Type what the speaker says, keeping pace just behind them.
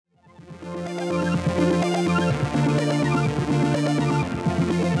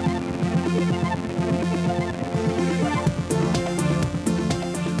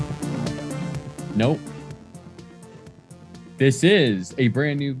This is a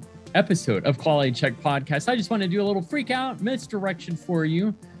brand new episode of Quality Check Podcast. I just want to do a little freak out misdirection for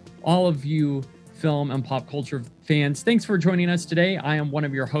you, all of you film and pop culture fans. Thanks for joining us today. I am one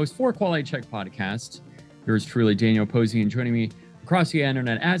of your hosts for Quality Check Podcast. Yours truly, Daniel Posey, and joining me across the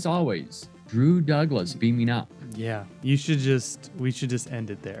internet, as always, Drew Douglas, beaming up. Yeah, we should just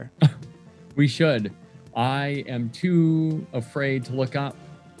end it there. We should. I am too afraid to look up.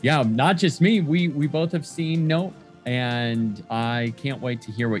 Yeah, not just me. We both have seen Nope, and I can't wait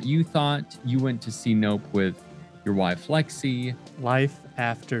to hear what you thought. You went to see Nope with your wife, Lexi. Life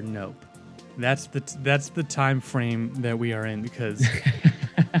after Nope. That's the time frame that we are in, because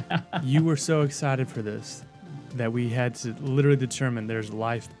you were so excited for this that we had to literally determine there's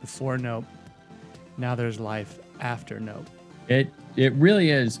life before Nope. Now there's life after Nope. It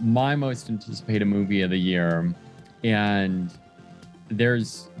really is my most anticipated movie of the year, and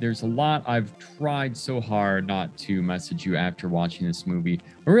there's a lot. I've tried so hard not to message you after watching this movie,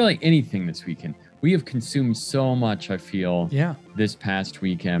 or really anything this weekend. We have consumed so much, I feel, this past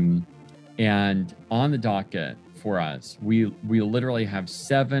weekend. And on the docket for us, we literally have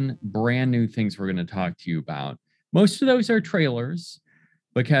 7 brand new things we're going to talk to you about. Most of those are trailers,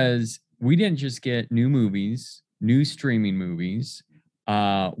 because we didn't just get new movies, new streaming movies.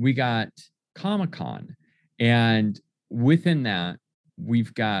 We got Comic-Con, and within that,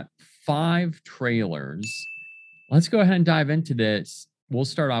 we've got 5 trailers. Let's go ahead and dive into this. We'll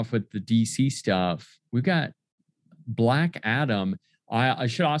start off with the DC stuff. We've got Black Adam. I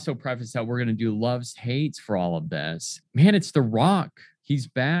should also preface that we're going to do loves, hates for all of this. Man, it's The Rock. He's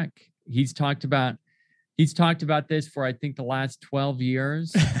back. He's talked about this for, I think, the last 12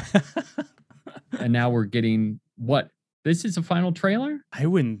 years. And now we're getting what? This is a final trailer? I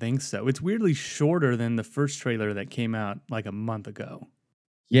wouldn't think so. It's weirdly shorter than the first trailer that came out like a month ago.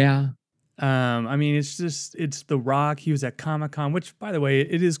 Yeah. I mean, it's The Rock. He was at Comic-Con, which, by the way,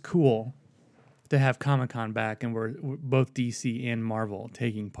 it is cool to have Comic-Con back, and we're both DC and Marvel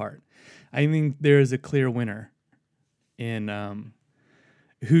taking part. I think there is a clear winner in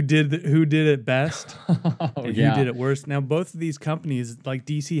who did it best and who did it worst. Now, both of these companies, like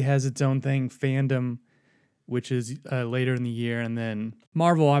DC has its own thing, Fandom, which is later in the year, and then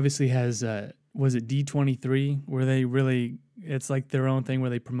Marvel obviously has was it D23, where they really, it's like their own thing where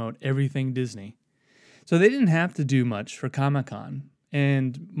they promote everything Disney. So they didn't have to do much for Comic-Con.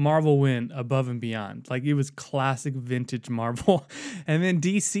 And Marvel went above and beyond. Like, it was classic vintage Marvel. And then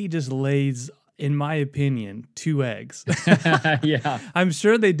DC just lays, in my opinion, 2 eggs. Yeah. I'm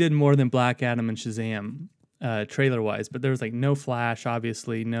sure they did more than Black Adam and Shazam trailer-wise, but there was like no Flash,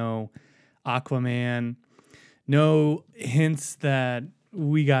 obviously, no Aquaman, no hints that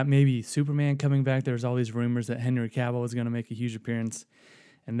we got maybe Superman coming back. There was all these rumors that Henry Cavill was going to make a huge appearance,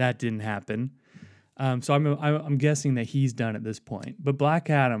 and that didn't happen. So I'm guessing that he's done at this point. But Black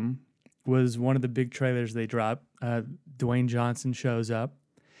Adam was one of the big trailers they dropped. Dwayne Johnson shows up,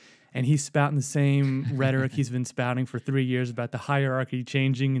 and he's spouting the same rhetoric he's been spouting for 3 years about the hierarchy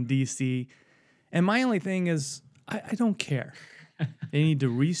changing in DC. And my only thing is, I don't care. They need to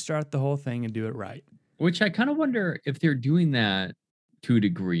restart the whole thing and do it right. Which I kind of wonder if they're doing that to a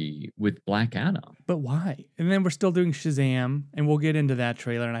degree with Black Adam. But why? And then we're still doing Shazam, and we'll get into that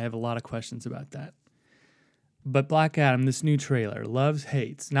trailer, and I have a lot of questions about that. But Black Adam, this new trailer, loves,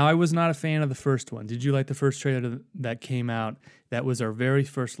 hates. Now, I was not a fan of the first one. Did you like the first trailer that came out? That was our very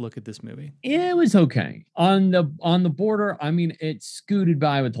first look at this movie. It was okay. On the border, I mean, it scooted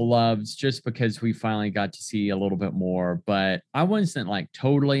by with the loves just because we finally got to see a little bit more. But I wasn't like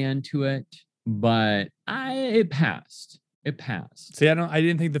totally into it. But it passed. It passed. See, I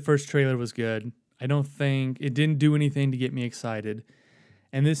didn't think the first trailer was good. I don't think it didn't do anything to get me excited.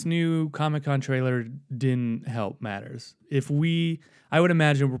 And this new Comic-Con trailer didn't help matters. I would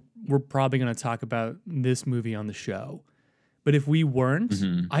imagine we're probably going to talk about this movie on the show. But if we weren't,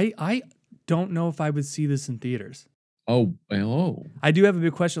 I don't know if I would see this in theaters. Oh. I do have a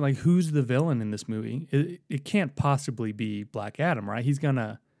big question, like, who's the villain in this movie? It can't possibly be Black Adam, right? He's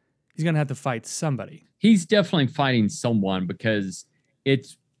gonna have to fight somebody. He's definitely fighting someone, because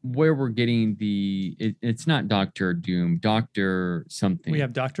it's where we're getting it's not Dr. Doom, Dr. something. We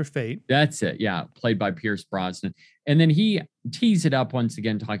have Dr. Fate. That's it. Yeah. Played by Pierce Brosnan. And then he teased it up once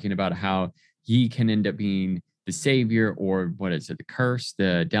again, talking about how he can end up being the savior, or what is it? The curse,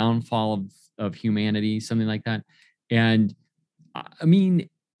 the downfall of humanity, something like that. And I mean,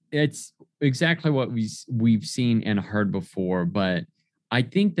 it's exactly what we've seen and heard before, but I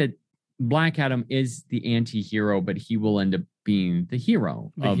think that Black Adam is the anti-hero, but he will end up being the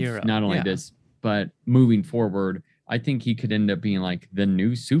hero of not only this, but moving forward, I think he could end up being like the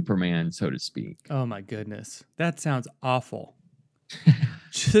new Superman, so to speak. Oh my goodness. That sounds awful.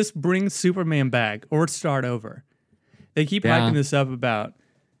 Just bring Superman back or start over. They keep hyping this up about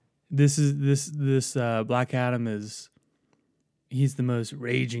this Black Adam he's the most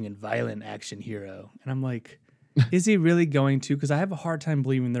raging and violent action hero. And I'm like, is he really going to? Because I have a hard time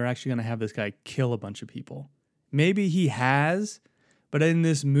believing they're actually going to have this guy kill a bunch of people. Maybe he has, but in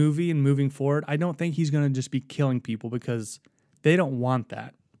this movie and moving forward, I don't think he's going to just be killing people because they don't want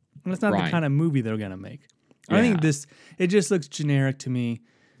that. And that's not the kind of movie they're going to make. Yeah. I think it just looks generic to me.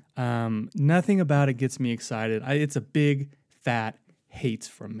 Nothing about it gets me excited. It's a big, fat hates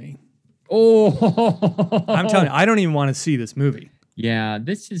from me. Oh, I'm telling you, I don't even want to see this movie. Yeah,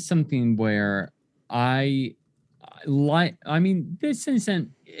 this is something where this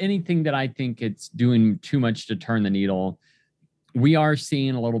isn't anything that I think it's doing too much to turn the needle. We are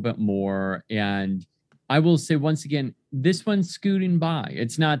seeing a little bit more. And I will say once again, this one's scooting by.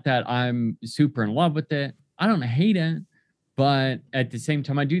 It's not that I'm super in love with it. I don't hate it. But at the same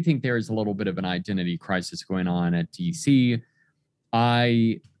time, I do think there is a little bit of an identity crisis going on at DC.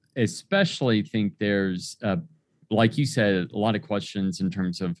 I especially think there's, like you said, a lot of questions in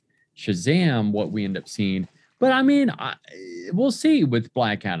terms of Shazam, what we end up seeing. But I mean, we'll see with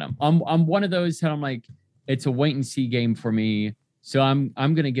Black Adam. I'm one of those that I'm like, it's a wait and see game for me. So I'm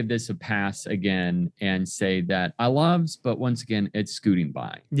going to give this a pass again and say that I loves, but once again, it's scooting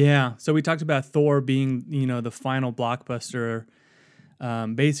by. Yeah. So we talked about Thor being, the final blockbuster,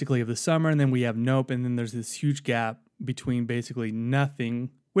 basically of the summer, and then we have Nope, and then there's this huge gap between basically nothing,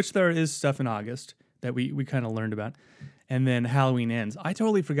 which there is stuff in August that we kind of learned about, and then Halloween ends. I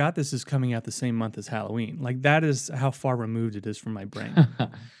totally forgot this is coming out the same month as Halloween. Like, that is how far removed it is from my brain.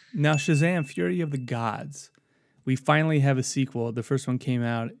 Now, Shazam! Fury of the Gods. We finally have a sequel. The first one came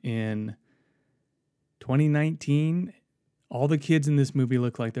out in 2019. All the kids in this movie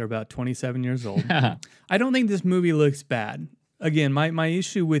look like they're about 27 years old. I don't think this movie looks bad. Again, my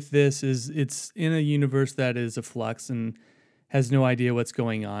issue with this is it's in a universe that is a flux and has no idea what's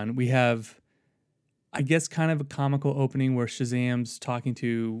going on. We have, I guess, kind of a comical opening where Shazam's talking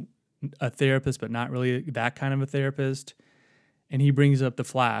to a therapist, but not really that kind of a therapist. And he brings up the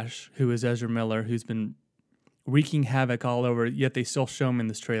Flash, who is Ezra Miller, who's been wreaking havoc all over, yet they still show him in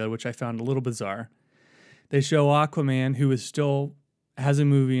this trailer, which I found a little bizarre. They show Aquaman, who is still has a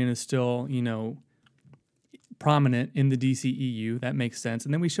movie and is still, prominent in the DCEU. That makes sense.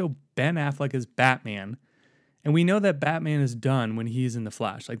 And then we show Ben Affleck as Batman. And we know that Batman is done when he's in the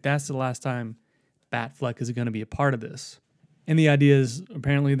Flash. Like, that's the last time Batfleck is going to be a part of this. And the idea is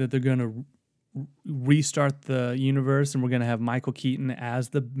apparently that they're going to restart the universe and we're going to have Michael Keaton as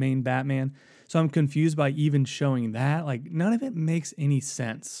the main Batman. So I'm confused by even showing that. Like, none of it makes any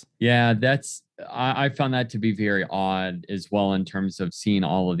sense. Yeah, I found that to be very odd as well, in terms of seeing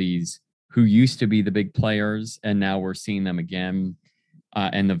all of these who used to be the big players and now we're seeing them again.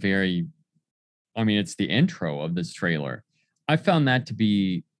 And it's the intro of this trailer. I found that to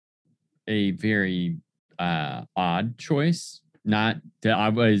be a very odd choice. I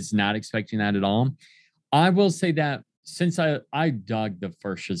was not expecting that at all. I will say that since I dug the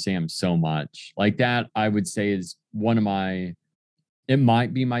first Shazam so much, like that, I would say is it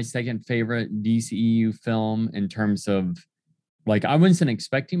might be my second favorite DCEU film in terms of, like, I wasn't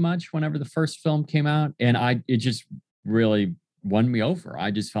expecting much whenever the first film came out, and it just really won me over.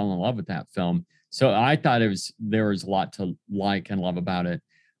 I just fell in love with that film. So I thought there was a lot to like and love about it.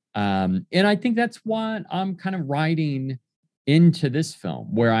 And I think that's what I'm kind of riding into this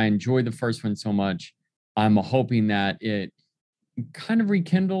film, where I enjoy the first one so much. I'm hoping that it kind of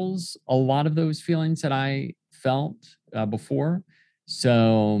rekindles a lot of those feelings that I felt before.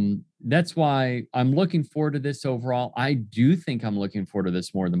 So that's why I'm looking forward to this overall. I do think I'm looking forward to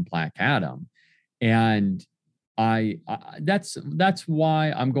this more than Black Adam. And that's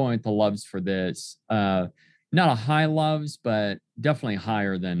why I'm going with the loves for this. Not a high loves, but definitely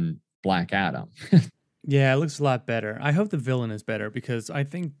higher than Black Adam. Yeah, it looks a lot better. I hope the villain is better, because I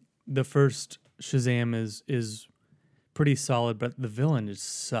think the first Shazam is pretty solid, but the villain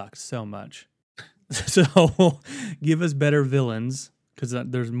just sucks so much. So give us better villains, because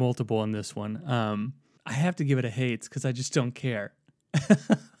there's multiple in this one. I have to give it a hates because I just don't care.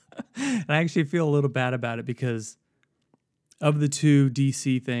 And I actually feel a little bad about it, because of the two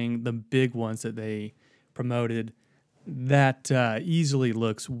DC thing, the big ones that they promoted, that easily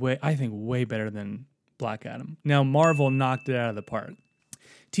looks way better than Black Adam. Now, Marvel knocked it out of the park,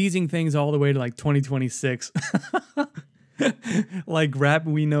 teasing things all the way to like 2026. Like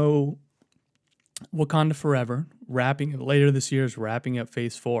we know Wakanda Forever later this year is wrapping up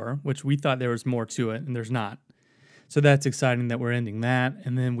Phase 4, which we thought there was more to it, and there's not. So that's exciting that we're ending that.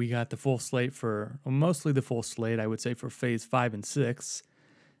 And then we got the full slate mostly the full slate, I would say, for phase 5 and 6.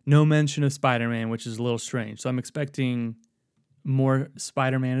 No mention of Spider-Man, which is a little strange. So I'm expecting more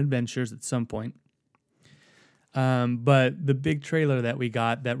Spider-Man adventures at some point. But the big trailer that we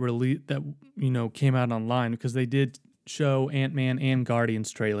got that came out online, because they did show Ant-Man and Guardians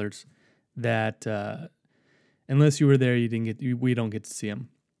trailers that unless you were there, we don't get to see them.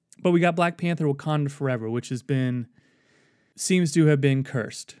 But we got Black Panther: Wakanda Forever, which seems to have been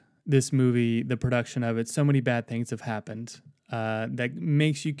cursed. This movie, the production of it, so many bad things have happened that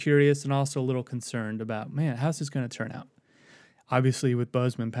makes you curious and also a little concerned about, man, how's this going to turn out? Obviously, with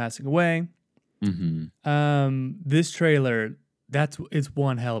Boseman passing away. Mm-hmm. This trailer, it's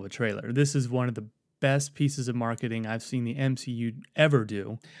one hell of a trailer. This is one of the best pieces of marketing I've seen the MCU ever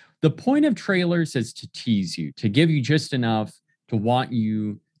do. The point of trailers is to tease you, to give you just enough to want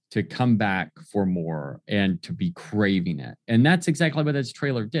you to come back for more and to be craving it. And that's exactly what this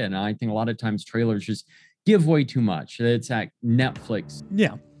trailer did. And I think a lot of times trailers just give way too much. It's at Netflix.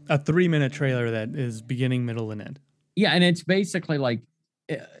 Yeah, a 3-minute trailer that is beginning, middle, and end. Yeah, and it's basically like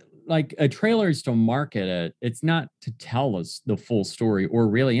a trailer is to market it. It's not to tell us the full story or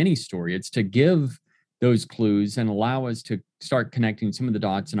really any story. It's to give those clues and allow us to start connecting some of the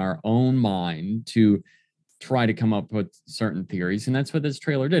dots in our own mind to try to come up with certain theories. And that's what this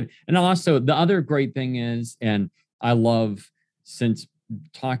trailer did. And also the other great thing is, and I love, since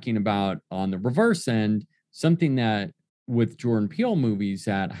talking about on the reverse end, something that with Jordan Peele movies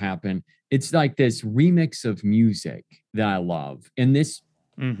that happen, it's like this remix of music that I love. And this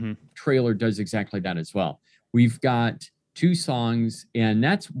trailer does exactly that as well. We've got 2 songs, and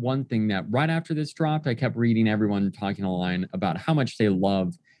that's one thing that right after this dropped, I kept reading everyone talking online about how much they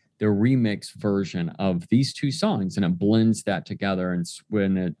love the remix version of these 2 songs, and it blends that together, and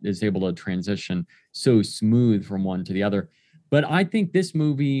when it is able to transition so smooth from one to the other. But I think this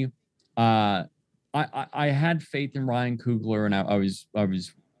movie, I had faith in Ryan Coogler, and I was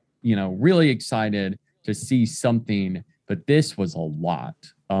really excited to see something. But this was a lot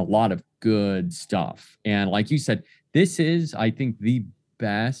of good stuff, and like you said, this is, I think, the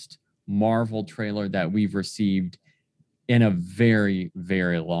best Marvel trailer that we've received in a very,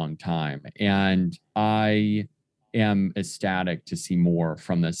 very long time. And I am ecstatic to see more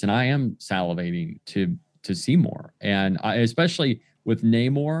from this. And I am salivating to see more. And especially with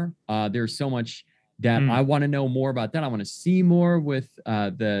Namor, there's so much that I want to know more about that. I want to see more with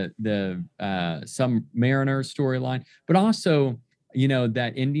the some Mariner storyline, but also,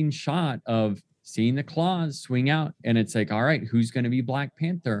 that ending shot of seeing the claws swing out, and it's like, all right, who's going to be Black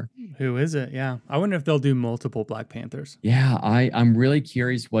Panther? Who is it? Yeah, I wonder if they'll do multiple Black Panthers. Yeah, I'm really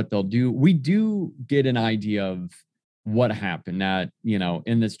curious what they'll do. We do get an idea of what happened. That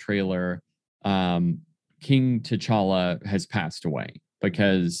in this trailer, King T'Challa has passed away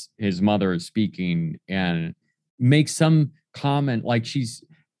because his mother is speaking and makes some comment, like she's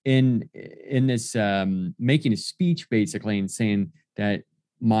in this making a speech basically and saying that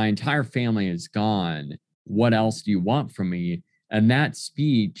my entire family is gone. What else do you want from me? And that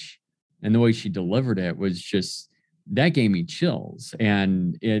speech and the way she delivered it was just, that gave me chills.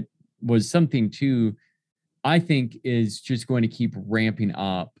 And it was something too, I think, is just going to keep ramping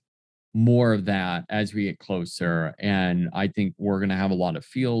up more of that as we get closer. And I think we're going to have a lot of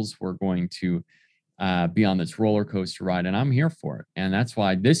feels. We're going to be on this roller coaster ride, and I'm here for it. And that's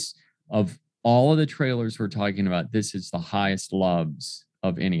why of all of the trailers we're talking about, this is the highest loves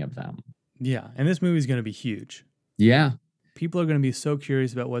of any of them. Yeah, and this movie is going to be huge. Yeah. People are going to be so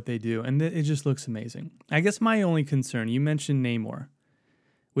curious about what they do, and it just looks amazing. I guess my only concern, you mentioned Namor,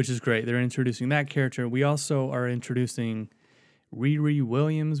 which is great. They're introducing that character. We also are introducing Riri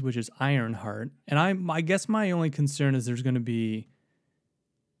Williams, which is Ironheart. And I guess my only concern is there's going to be,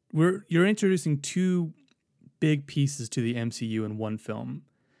 you're introducing 2 big pieces to the MCU in one film.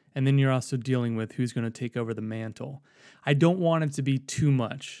 And then you're also dealing with who's going to take over the mantle. I don't want it to be too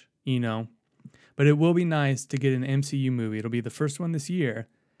much, but it will be nice to get an MCU movie. It'll be the first one this year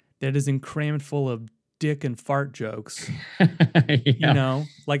that isn't crammed full of dick and fart jokes. Yeah.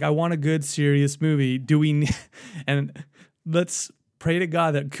 Like, I want a good, serious movie. And let's pray to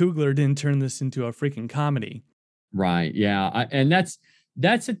God that Coogler didn't turn this into a freaking comedy. Right. Yeah. And that's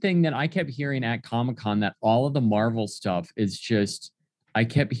the thing that I kept hearing at Comic-Con, that all of the Marvel stuff is just, I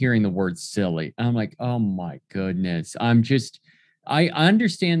kept hearing the word silly. I'm like, oh my goodness. I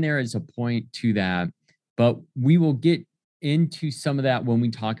understand there is a point to that, but we will get into some of that when we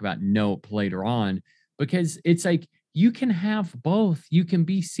talk about Nope later on, because it's like, you can have both. You can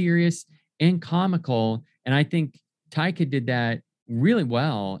be serious and comical. And I think Taika did that really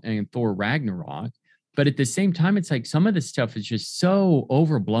well in Thor Ragnarok. But at the same time, it's like some of the stuff is just so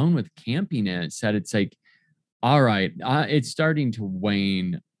overblown with campiness that it's like, all right, it's starting to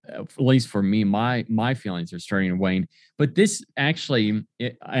wane. At least for me, my feelings are starting to wane. But this actually,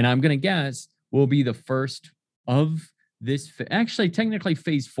 and I'm gonna guess, will be the first of this. Actually, technically,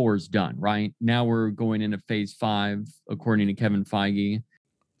 phase 4 is done. Right now, we're going into phase 5, according to Kevin Feige.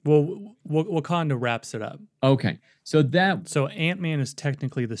 Well, Wakanda wraps it up. Okay, so Ant-Man is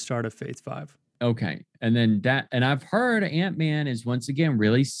technically the start of phase 5. Okay, and then and I've heard Ant-Man is once again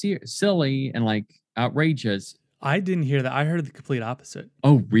really silly and like outrageous. I didn't hear that. I heard the complete opposite.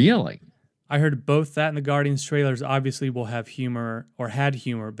 Oh, really? I heard both that and the Guardians trailers obviously will have humor or had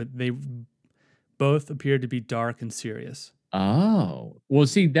humor, but they both appeared to be dark and serious. Oh, well,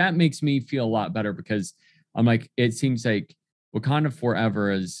 see, that makes me feel a lot better because I'm like, it seems like Wakanda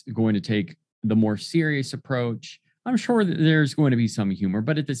Forever is going to take the more serious approach. I'm sure that there's going to be some humor,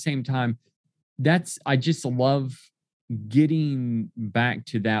 but at the same time, I just love getting back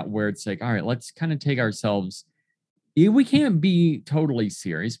to that where it's like, all right, let's kind of take ourselves. We can't be totally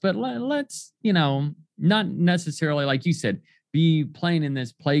serious, but let's, not necessarily, like you said, be playing in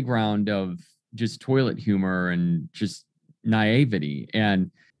this playground of just toilet humor and just naivety.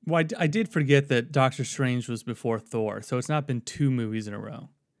 And well, I did forget that Doctor Strange was before Thor, so it's not been 2 movies in a row.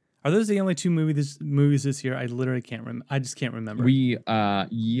 Are those the only 2 movies this year? I literally can't remember. I just can't remember. Yeah,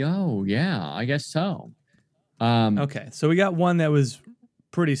 I guess so. Okay, so we got one that was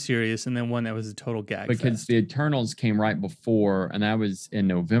pretty serious and then one that was a total gag because fest. the Eternals came right before, and that was in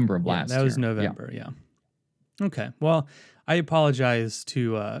November of last year. That was November, yeah. Okay, well, I apologize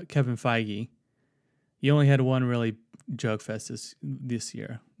to Kevin Feige. You only had one really joke fest this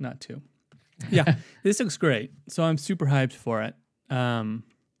year, not 2. Yeah, this looks great. So I'm super hyped for it. Man,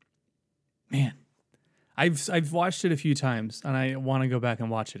 I've watched it a few times and I want to go back and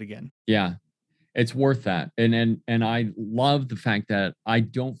watch it again. Yeah, it's worth that. And I love the fact that I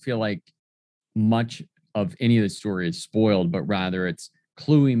don't feel like much of any of the story is spoiled, but rather it's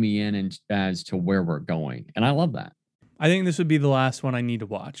cluing me in as to where we're going. And I love that. I think this would be the last one I need to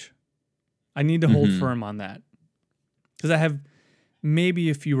watch. I need to hold firm on that. Because I have maybe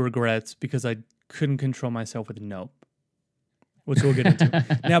a few regrets because I couldn't control myself with Nope, which we'll get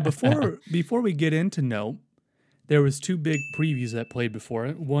into. Now, before we get into Nope, there was 2 big previews that played before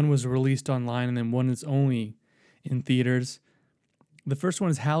it. One was released online, and then one is only in theaters. The first one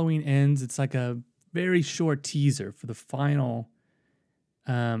is Halloween Ends. It's like a very short teaser for the final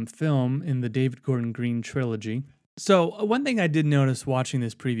film in the David Gordon Green trilogy. So one thing I did notice watching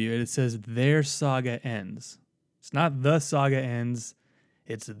this preview, it says their saga ends. It's not the saga ends,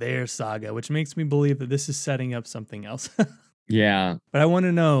 it's their saga, which makes me believe that this is setting up something else. Yeah. But I want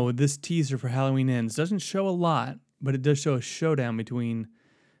to know, this teaser for Halloween Ends doesn't show a lot, but it does show a showdown between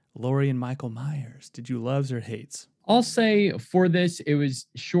Laurie and Michael Myers. Did you loves or hates? I'll say for this, it was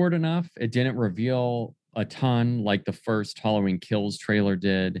short enough. It didn't reveal a ton like the first Halloween Kills trailer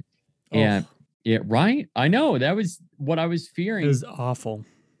did. And right? I know, that was what I was fearing. It was awful.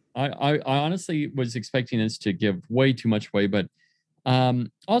 I honestly was expecting this to give way too much away, but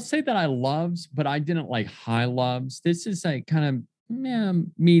I'll say that I loves, but I didn't like high loves. This is like kind of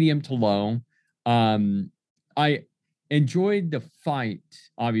medium to low. I enjoyed the fight.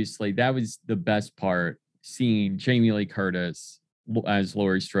 Obviously, that was the best part. Seeing Jamie Lee Curtis as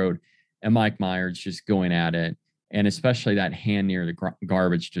Laurie Strode and Mike Myers just going at it, and especially that hand near the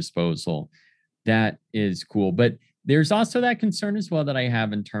garbage disposal. That is cool. But there's also that concern as well that I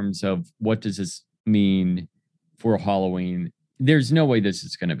have in terms of what does this mean for Halloween? There's no way this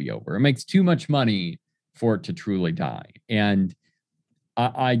is going to be over. It makes too much money for it to truly die. And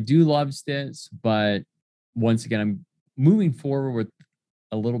I do love this, but once again, I'm moving forward with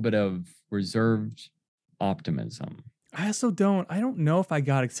a little bit of reserved optimism. I don't know if I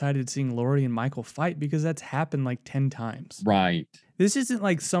got excited seeing Laurie and Michael fight because that's happened like 10 times. Right. This isn't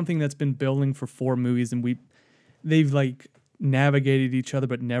like something that's been building for 4 movies and they've like navigated each other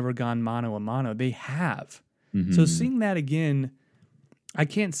but never gone mano a mano. They have. Mm-hmm. So seeing that again, I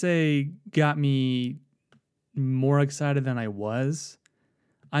can't say got me more excited than I was.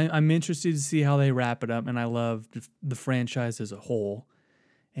 I'm interested to see how they wrap it up, and I love the franchise as a whole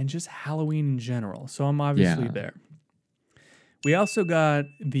and just Halloween in general. So I'm obviously there. We also got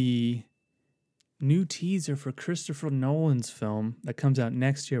the new teaser for Christopher Nolan's film that comes out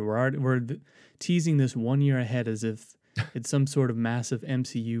next year. We're teasing this 1 year ahead as if it's some sort of massive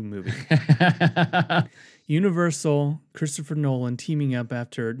MCU movie. Universal, Christopher Nolan teaming up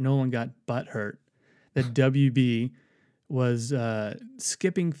after Nolan got butthurt that WB was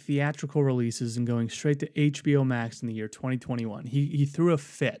skipping theatrical releases and going straight to HBO Max in the year 2021. He threw a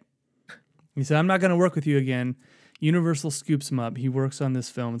fit. He said, I'm not going to work with you again. Universal scoops him up. He works on this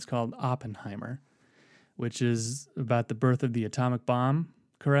film. It's called Oppenheimer, which is about the birth of the atomic bomb,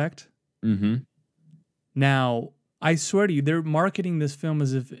 correct? Mm-hmm. Now, I swear to you, they're marketing this film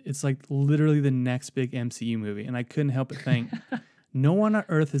as if it's like literally the next big MCU movie. And I couldn't help but think, no one on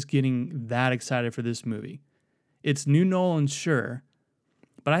earth is getting that excited for this movie. It's new Nolan, sure,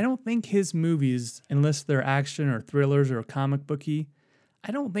 but I don't think his movies, unless they're action or thrillers or comic booky,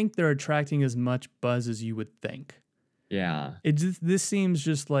 I don't think they're attracting as much buzz as you would think. Yeah. This seems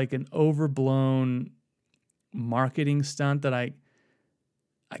just like an overblown marketing stunt that I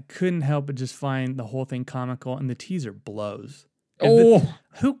couldn't help but just find the whole thing comical, and the teaser blows.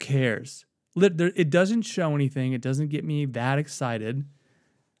 Who cares? It doesn't show anything. It doesn't get me that excited.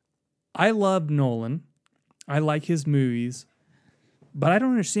 I love Nolan. I like his movies. But I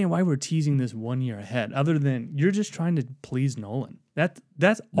don't understand why we're teasing this 1 year ahead, other than you're just trying to please Nolan.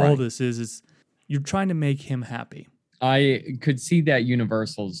 That's all this is you're trying to make him happy. I could see that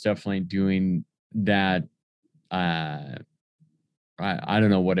Universal's definitely doing that. I don't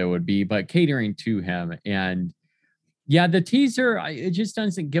know what it would be, but catering to him. And yeah, the teaser, it just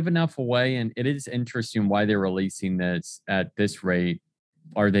doesn't give enough away. And it is interesting why they're releasing this at this rate.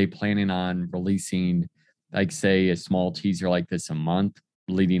 Are they planning on releasing, like, say, a small teaser like this a month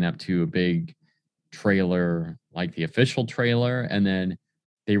leading up to a big trailer, like the official trailer, and then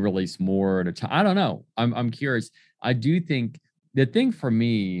they release more at a time? I don't know. I'm curious. I do think the thing for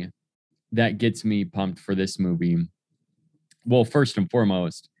me that gets me pumped for this movie, well, first and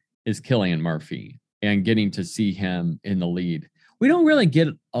foremost, is Cillian Murphy and getting to see him in the lead. We don't really get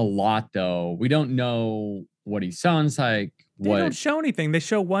a lot, though. We don't know what he sounds like. They don't show anything. They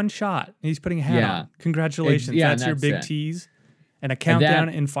show one shot. He's putting a hat on. Congratulations. That's your big tease. And a countdown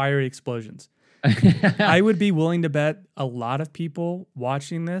and fiery explosions. I would be willing to bet a lot of people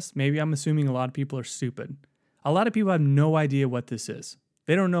watching this, maybe I'm assuming a lot of people are stupid. A lot of people have no idea what this is.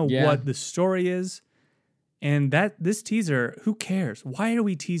 They don't know what the story is. And this teaser, who cares? Why are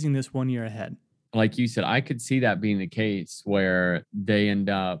we teasing this 1 year ahead? Like you said, I could see that being the case where they end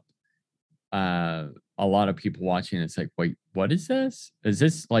up, a lot of people watching. It's like, wait, what is this? Is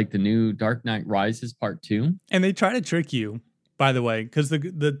this like the new Dark Knight Rises Part 2? And they try to trick you, by the way, because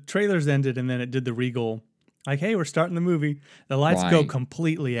the trailers ended and then it did the Regal, like, hey, we're starting the movie. The lights go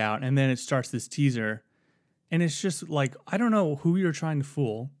completely out and then it starts this teaser. And it's just like, I don't know who you're trying to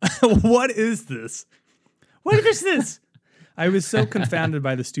fool. What is this? What is this? I was so confounded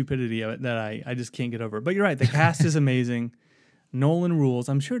by the stupidity of it that I just can't get over it. But you're right. The cast is amazing. Nolan rules.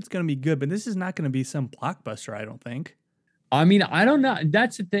 I'm sure it's going to be good, but this is not going to be some blockbuster, I don't think. I mean, I don't know.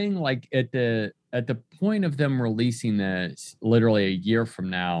 That's the thing. Like at the point of them releasing this literally a year from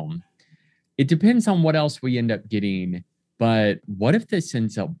now, it depends on what else we end up getting. But what if this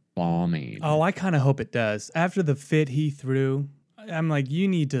ends up bombing? Oh, I kind of hope it does. After the fit he threw, I'm like, you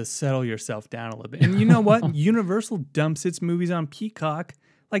need to settle yourself down a little bit. And you know what? Universal dumps its movies on Peacock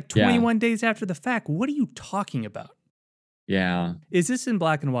like 21 days after the fact. What are you talking about? Yeah. Is this in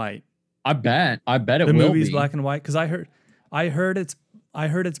black and white? I bet it will be. The movie's black and white, because I heard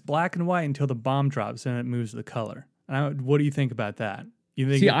it's black and white until the bomb drops and it moves to the color. And what do you think about that?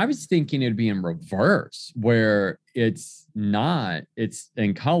 I was thinking it'd be in reverse, where it's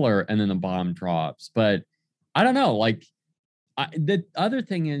in color and then the bomb drops. But I don't know. Like, the other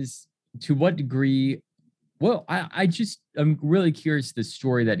thing is, to what degree? Well, I'm really curious the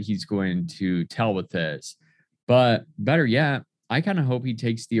story that he's going to tell with this. But better yet, I kind of hope he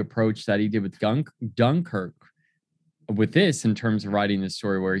takes the approach that he did with Dunkirk with this, in terms of writing the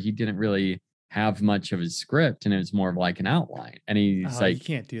story, where he didn't really have much of his script and it was more of like an outline. And he's like, you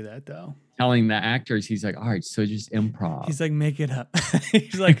can't do that though. Telling the actors, he's like, all right, so just improv. He's like, make it up.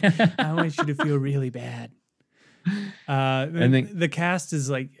 He's like, I want you to feel really bad. And then the cast is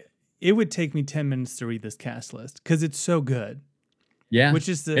like, it would take me 10 minutes to read this cast list because it's so good. Yeah,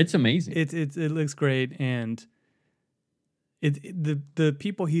 it's amazing. It looks great, and the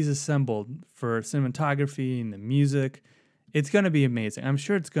people he's assembled for cinematography and the music, it's going to be amazing. I'm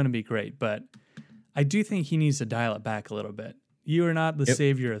sure it's going to be great, but I do think he needs to dial it back a little bit. You are not the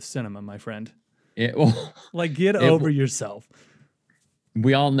savior of cinema, my friend. Get over yourself.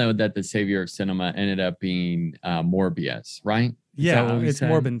 We all know that the savior of cinema ended up being Morbius, right? It's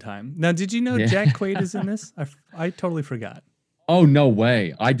Morbin time. Now, did you know Jack Quaid is in this? I totally forgot. Oh, no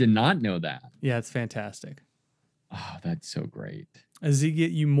way. I did not know that. Yeah, it's fantastic. Oh, that's so great. Does he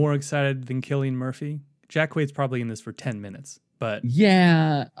get you more excited than Cillian Murphy? Jack Quaid's probably in this for 10 minutes, but...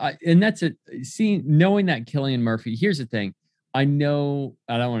 Yeah, and that's it. See, knowing that Cillian Murphy... Here's the thing. I know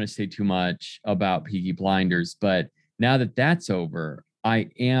I don't want to say too much about Peaky Blinders, but now that that's over, I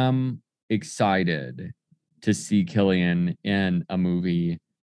am excited to see Killian in a movie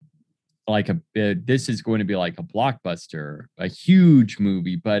like this is going to be like a blockbuster, a huge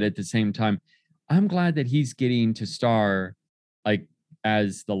movie, but at the same time, I'm glad that he's getting to star like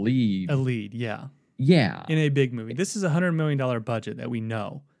as the lead. A lead, yeah. Yeah. In a big movie. This is $100 million budget that we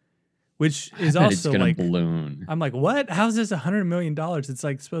know, which is I bet it's also gonna like balloon. I'm like, what? How's this $100 million? It's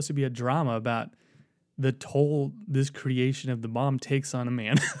like supposed to be a drama about the toll this creation of the bomb takes on a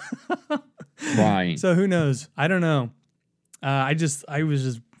man. Right. So who knows? I don't know. I was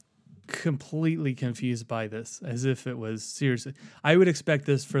just completely confused by this, as if it was seriously. I would expect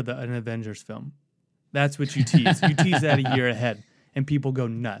this for an Avengers film. That's what you tease. You tease that a year ahead, and people go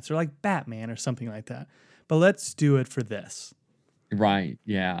nuts. Or like Batman or something like that. But let's do it for this. Right.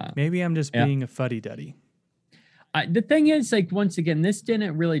 Yeah. Maybe I'm just being a fuddy-duddy. The thing is, like, once again, this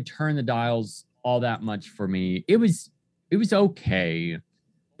didn't really turn the dials all that much for me. It was okay,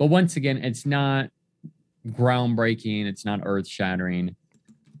 but once again, it's not groundbreaking. It's not earth-shattering.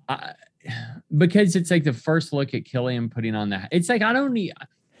 Because it's like the first look at Killian putting on that. It's like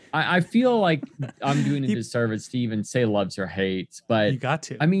I feel like I'm doing a disservice to even say loves or hates, but you got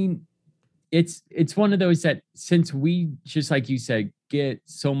to. I mean, it's one of those that since we just like you said get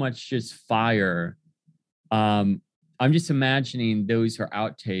so much just fire. I'm just imagining those are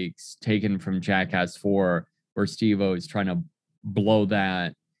outtakes taken from Jackass 4 where Steve-O is trying to blow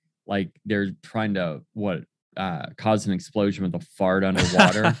that, like they're trying to cause an explosion with a fart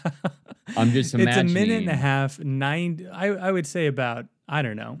underwater. I'm just imagining. It's a minute and a half, I would say about, I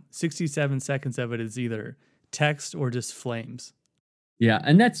don't know, 67 seconds of it is either text or just flames. Yeah,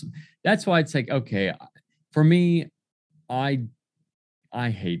 and that's why it's like, okay, for me, I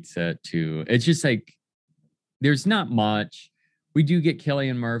hate it too. It's just like there's not much. We do get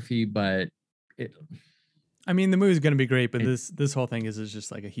Cillian Murphy, but I mean, the movie's going to be great, but this whole thing is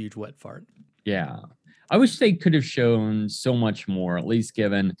just like a huge wet fart. Yeah. I wish they could have shown so much more, at least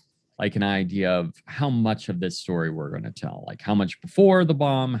given like an idea of how much of this story we're going to tell, like how much before the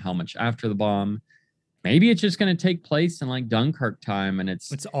bomb, how much after the bomb. Maybe it's just going to take place in like Dunkirk time, and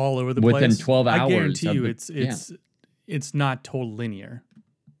it's all over the within place. 12 hours. I guarantee you, it's not total linear.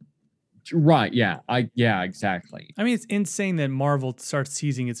 Right? Yeah. Exactly. I mean, it's insane that Marvel starts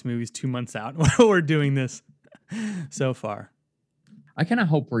teasing its movies 2 months out while we're doing this so far. I kind of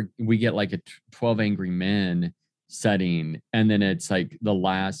hope we get like a 12 Angry Men setting, and then it's like the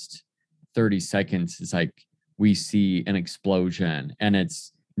last 30 seconds is like we see an explosion, and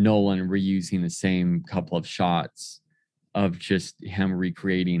it's Nolan reusing the same couple of shots of just him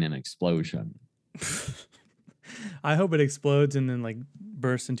recreating an explosion. I hope it explodes and then like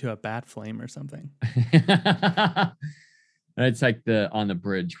bursts into a bat flame or something. It's like on the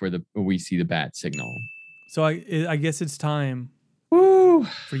bridge where we see the bat signal. So I guess it's time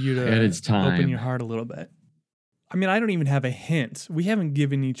for you to open your heart a little bit. I mean, I don't even have a hint. We haven't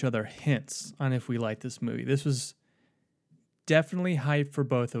given each other hints on if we like this movie. This was definitely hype for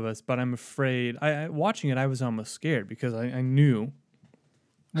both of us, but I'm afraid watching it, I was almost scared because I knew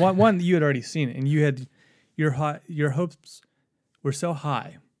one you had already seen it, and you had your hopes were so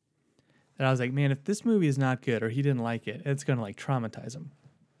high that I was like, man, if this movie is not good or he didn't like it, it's gonna like traumatize him.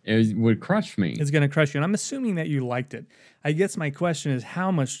 It would crush me. It's gonna crush you, and I'm assuming that you liked it. I guess my question is,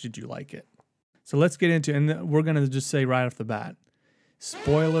 how much did you like it? So let's get into it, and we're gonna just say right off the bat,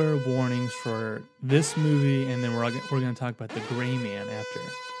 spoiler warnings for this movie, and then we're going to talk about The Gray Man after.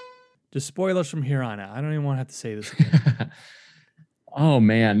 Just spoilers from here on out. I don't even want to have to say this again. Oh,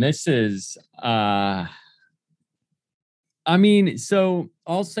 man. This is... I mean, so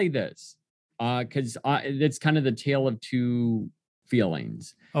I'll say this, because it's kind of the tale of two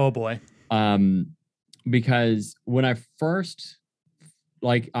feelings. Oh, boy. Because when I first...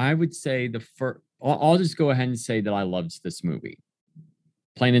 Like, I would say I'll just go ahead and say that I loved this movie.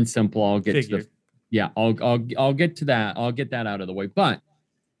 Plain and simple. I'll get to I'll get to that. I'll get that out of the way. But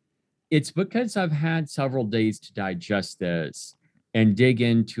it's because I've had several days to digest this and dig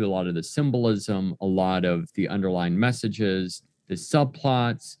into a lot of the symbolism, a lot of the underlying messages, the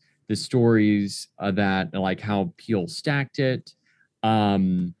subplots, the stories that like how Peele stacked it. I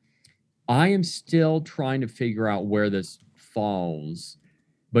am still trying to figure out where this falls,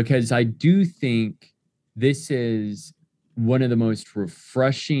 because I do think this is one of the most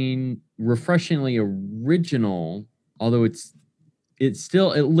refreshingly original, although it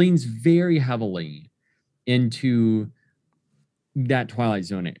leans very heavily into that Twilight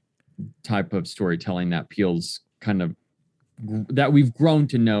Zone type of storytelling that Peele's kind of that we've grown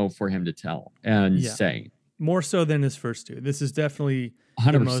to know for him to tell and say. More so than his first two. This is definitely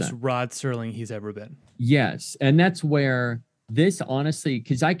 100%. The most Rod Serling he's ever been. Yes, and that's where this honestly,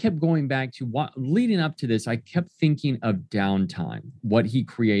 because I kept going back to what leading up to this, I kept thinking of Downtime, what he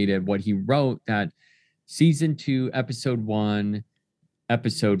created, what he wrote, that season 2, episode 1,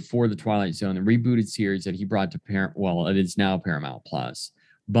 episode for the Twilight Zone, the rebooted series that he brought to it is now Paramount Plus.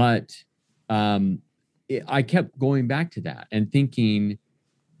 But I kept going back to that and thinking,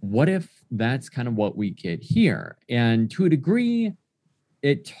 what if that's kind of what we get here? And to a degree,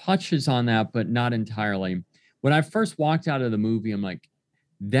 it touches on that, but not entirely. When I first walked out of the movie, I'm like,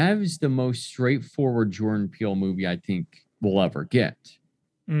 that is the most straightforward Jordan Peele movie I think we'll ever get.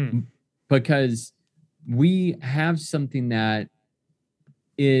 Because we have something that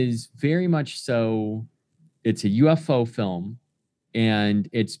is very much so, it's a UFO film, and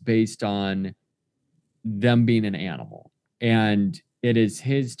it's based on them being an animal. And it is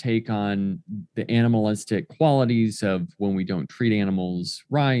his take on the animalistic qualities of when we don't treat animals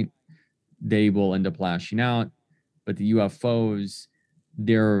right, they will end up lashing out. But the UFOs,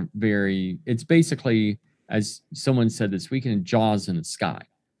 it's basically, as someone said this weekend, Jaws in the sky.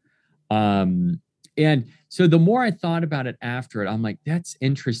 And so the more I thought about it after it, I'm like, that's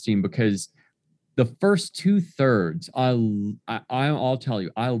interesting, because the first 2/3, I'll tell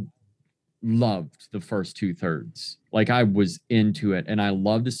you, I loved the first 2/3. Like, I was into it, and I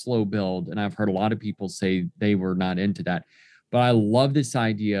love the slow build. And I've heard a lot of people say they were not into that, but I love this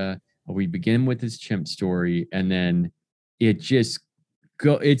idea of, we begin with this chimp story, and then it just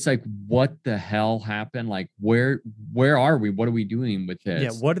it's like, what the hell happened? Like, where are we? What are we doing with this?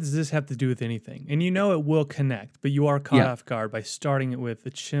 Yeah, what does this have to do with anything? And it will connect, but you are caught off guard by starting it with a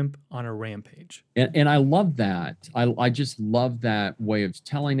chimp on a rampage. And I love that. I just love that way of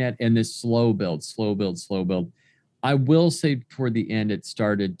telling it, and this slow build. I will say toward the end, it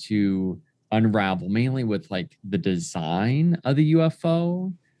started to unravel, mainly with like the design of the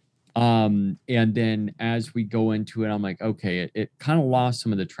UFO. And then as we go into it, I'm like, okay, it kind of lost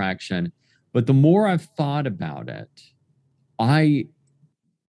some of the traction. But the more I've thought about it, I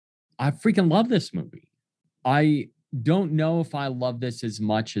freaking love this movie. I don't know if I love this as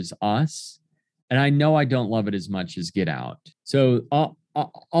much as Us, and I know I don't love it as much as Get Out. So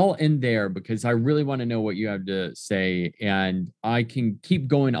I'll end there, because I really want to know what you have to say, and I can keep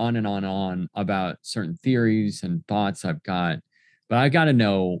going on and on about certain theories and thoughts I've got, but I got to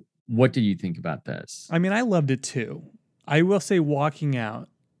know, what do you think about this? I mean, I loved it too. I will say, walking out,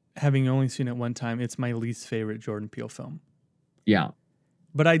 having only seen it one time, it's my least favorite Jordan Peele film. Yeah.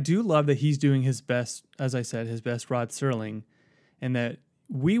 But I do love that he's doing his best, as I said, his best Rod Serling, and that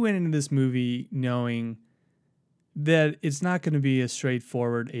we went into this movie knowing that it's not going to be a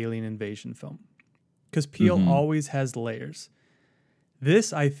straightforward alien invasion film, because Peele always has layers.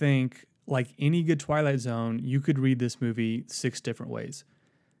 This, I think, like any good Twilight Zone, you could read this movie 6 different ways.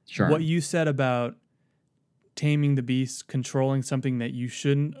 Sure. What you said about taming the beast, controlling something that you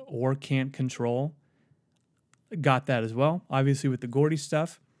shouldn't or can't control, got that as well. Obviously, with the Gordy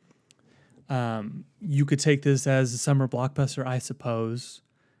stuff, you could take this as a summer blockbuster, I suppose.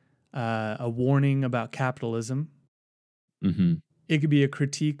 A warning about capitalism. It could be a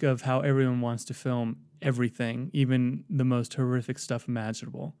critique of how everyone wants to film everything, even the most horrific stuff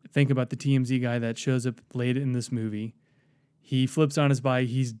imaginable. Think about the TMZ guy that shows up late in this movie. He flips on his bike,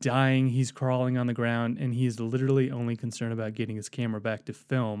 he's dying, he's crawling on the ground, and he's literally only concerned about getting his camera back to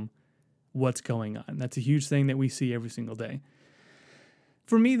film what's going on. That's a huge thing that we see every single day.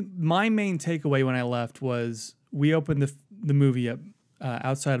 For me, my main takeaway when I left was, we opened the movie up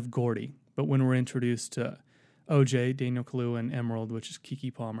outside of Gordy, but when we're introduced to OJ, Daniel Kaluuya, and Emerald, which is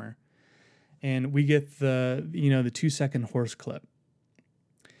Keke Palmer, and we get the 2-second horse clip.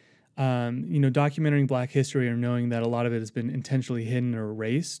 Documenting Black history, or knowing that a lot of it has been intentionally hidden or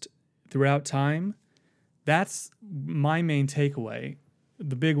erased throughout time, that's my main takeaway.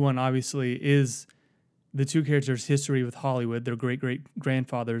 The big one, obviously, is the 2 characters' history with Hollywood. Their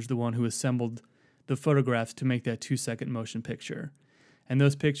great-great-grandfather is the one who assembled the photographs to make that 2-second motion picture. And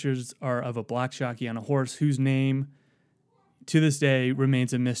those pictures are of a black jockey on a horse whose name, to this day,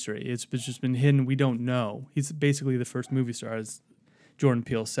 remains a mystery. It's just been hidden. We don't know. He's basically the first movie star, as Jordan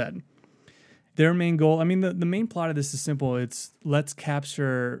Peele said. Their main goal, I mean, the main plot of this is simple. It's, let's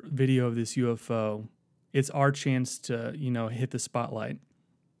capture video of this UFO. It's our chance to, hit the spotlight.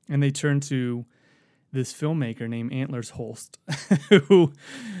 And they turn to this filmmaker named Antlers Holst, who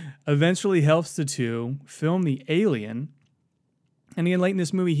eventually helps the 2 film the alien. And again, late in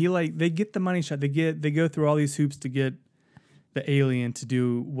this movie, they get the money shot. They go through all these hoops to get the alien to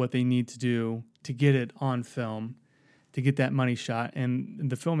do what they need to do to get it on film, to get that money shot. And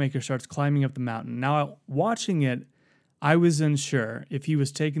the filmmaker starts climbing up the mountain. Now, watching it, I was unsure if he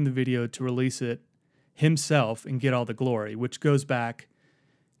was taking the video to release it himself and get all the glory, which goes back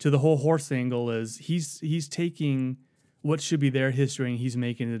to the whole horse angle. Is he's taking what should be their history and he's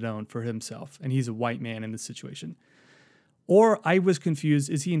making it own for himself, and he's a white man in this situation. Or I was confused,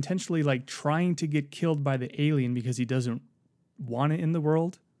 is he intentionally like trying to get killed by the alien because he doesn't want it in the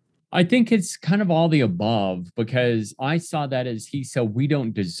world? I think it's kind of all the above, because I saw that as he said, we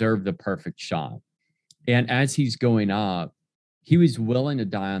don't deserve the perfect shot. And as he's going up, he was willing to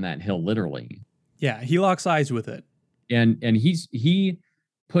die on that hill, literally. Yeah, he locks eyes with it. And he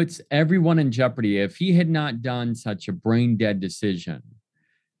puts everyone in jeopardy. If he had not done such a brain dead decision,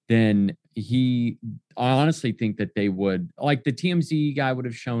 then I honestly think that they would, like, the TMZ guy would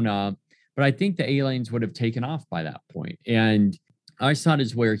have shown up, but I think the aliens would have taken off by that point. And I saw it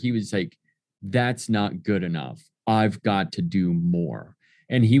as where he was like, that's not good enough. I've got to do more.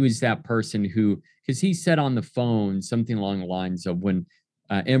 And he was that person who, because he said on the phone something along the lines of when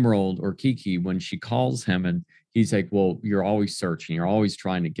Emerald or Kiki, when she calls him and he's like, well, you're always searching. You're always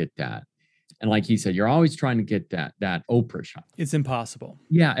trying to get that. And like he said, you're always trying to get that Oprah shot. It's impossible.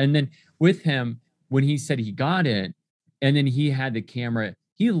 Yeah. And then with him, when he said he got it, and then he had the camera,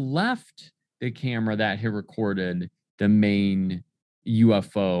 he left the camera that he recorded the main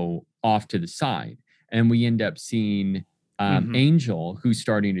UFO off to the side. And we end up seeing Angel, who's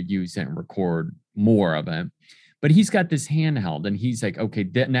starting to use it and record more of it. But he's got this handheld and he's like, okay,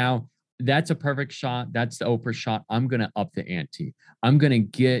 now that's a perfect shot. That's the Oprah shot. I'm going to up the ante. I'm going to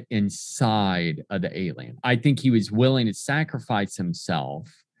get inside of the alien. I think he was willing to sacrifice himself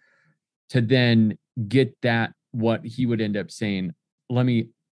to then get that, what he would end up saying, let me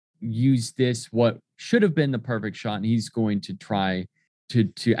use this, what should have been the perfect shot. And he's going to try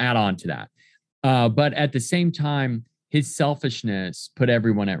to add on to that. But at the same time, his selfishness put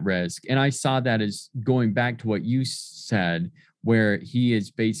everyone at risk. And I saw that as going back to what you said, where he is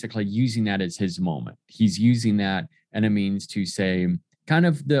basically using that as his moment. He's using that and a means to say, kind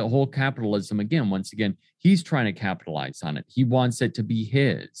of the whole capitalism again, once again, he's trying to capitalize on it. He wants it to be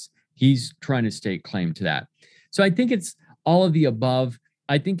his. He's trying to stake claim to that. So I think it's all of the above.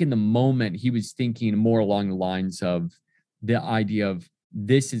 I think in the moment, he was thinking more along the lines of the idea of,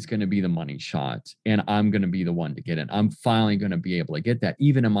 this is going to be the money shot and I'm going to be the one to get it. I'm finally going to be able to get that.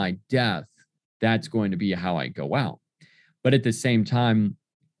 Even in my death, that's going to be how I go out. But at the same time,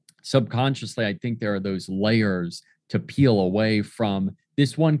 subconsciously, I think there are those layers to peel away from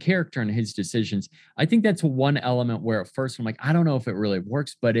this one character and his decisions. I think that's one element where at first I'm like, I don't know if it really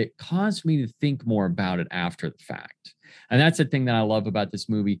works, but it caused me to think more about it after the fact. And that's the thing that I love about this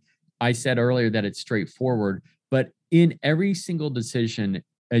movie. I said earlier that it's straightforward, but in every single decision,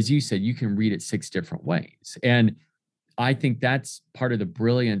 as you said, you can read it 6 different ways. And I think that's part of the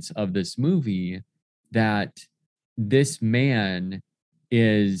brilliance of this movie, that this man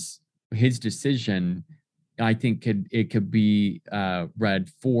is, his decision, I think it could be read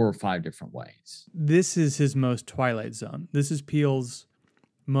 4 or 5 different ways. This is his most Twilight Zone. This is Peele's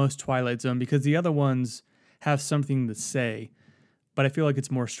most Twilight Zone, because the other ones have something to say, but I feel like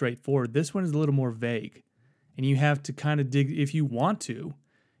it's more straightforward. This one is a little more vague. And you have to kind of dig, if you want to,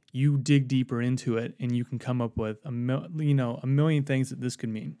 you dig deeper into it and you can come up with a million things that this could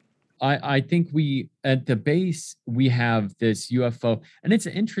mean. I think we, at the base, we have this UFO. And it's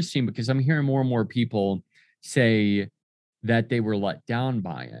interesting because I'm hearing more and more people say that they were let down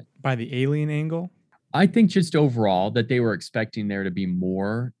by it. By the alien angle? I think just overall that they were expecting there to be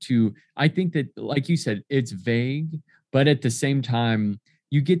more to, I think that, like you said, it's vague, but at the same time,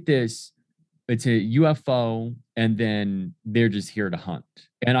 you get this, it's a UFO, and then they're just here to hunt.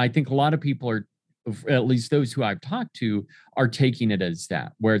 And I think a lot of people are, at least those who I've talked to, are taking it as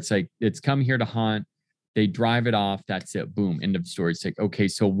that, where it's like, it's come here to hunt. They drive it off. That's it. Boom. End of story. It's like, okay,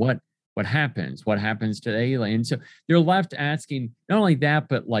 so what happens? What happens to the alien? So they're left asking not only that,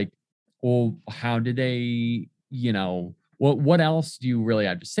 but like, well, how did they, what else do you really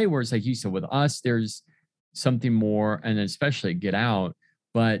have to say? Whereas like you said, with us, there's something more, and especially Get Out.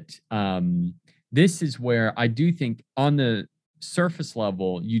 But this is where I do think on the surface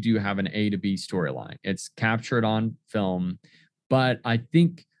level, you do have an A to B storyline. It's captured on film. But I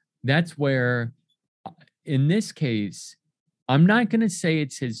think that's where, in this case, I'm not going to say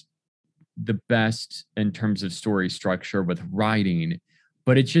it's the best in terms of story structure with writing,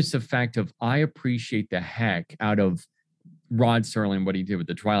 but it's just the fact of, I appreciate the heck out of Rod Serling, what he did with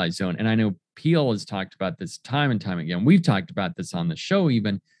the Twilight Zone. And I know Peele has talked about this time and time again. We've talked about this on the show,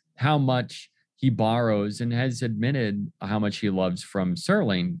 even how much he borrows and has admitted how much he loves from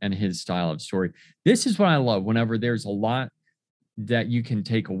Serling and his style of story. This is what I love, whenever there's a lot that you can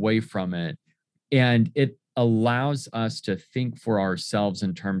take away from it. And it allows us to think for ourselves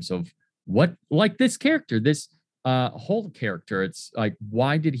in terms of what, like this character, this whole character, it's like,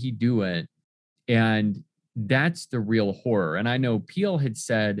 why did he do it? And that's the real horror. And I know Peele had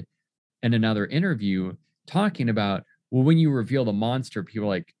said in another interview talking about, well, when you reveal the monster, people are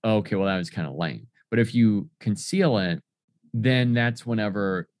like, oh, okay, well, that was kind of lame. But if you conceal it, then that's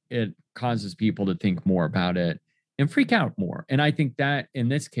whenever it causes people to think more about it and freak out more. And I think that in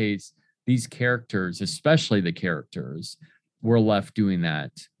this case, these characters, especially the characters, were left doing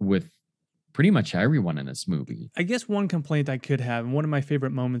that with pretty much everyone in this movie. I guess one complaint I could have, and one of my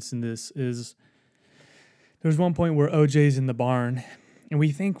favorite moments in this is there's one point where OJ's in the barn, and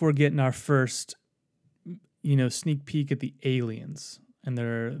we think we're getting our first, sneak peek at the aliens, and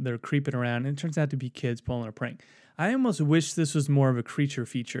they're creeping around, and it turns out to be kids pulling a prank. I almost wish this was more of a creature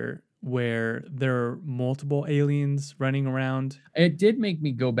feature where there are multiple aliens running around. It did make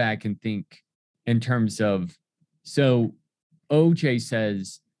me go back and think in terms of, so OJ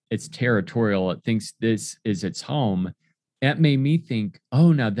says it's territorial, it thinks this is its home. That made me think,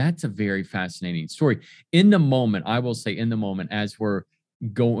 oh, now that's a very fascinating story. In the moment, I will say, in the moment, as we're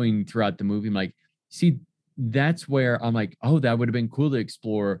going throughout the movie, I'm like, see, that's where I'm like, oh, that would have been cool to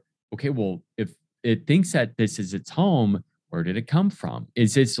explore. Okay, well, if it thinks that this is its home, where did it come from?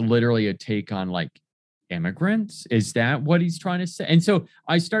 Is this literally a take on like immigrants? Is that what he's trying to say? And so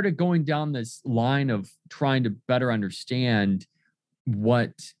I started going down this line of trying to better understand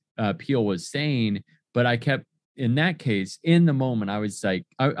what Peele was saying, but I kept, in that case, in the moment, I was like,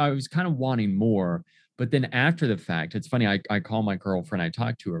 I was kind of wanting more. But then after the fact, it's funny, I call my girlfriend, I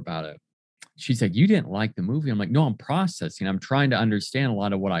talked to her about it. She's like, you didn't like the movie? I'm like, no, I'm processing. I'm trying to understand a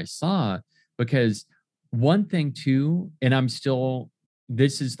lot of what I saw, because one thing too, and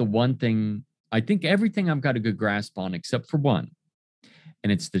this is the one thing, I think everything I've got a good grasp on except for one,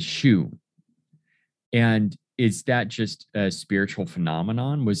 and it's the shoe. And is that just a spiritual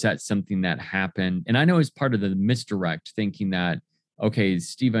phenomenon? Was that something that happened? And I know as part of the misdirect, thinking that, okay,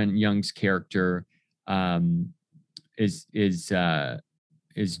 Stephen Young's character is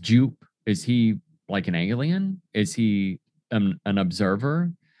Jupe. Is he like an alien? Is he an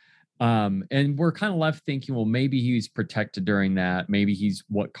observer? And we're kind of left thinking, well, maybe he was protected during that. Maybe he's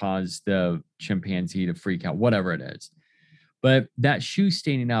what caused the chimpanzee to freak out, whatever it is. But that shoe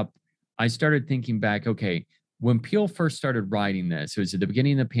standing up, I started thinking back, okay, when Peele first started writing this, it was at the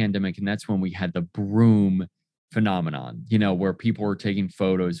beginning of the pandemic, and that's when we had the broom phenomenon, where people were taking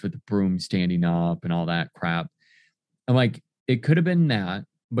photos with the broom standing up and all that crap. I'm like, it could have been that,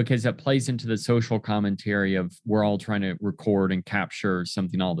 because it plays into the social commentary of we're all trying to record and capture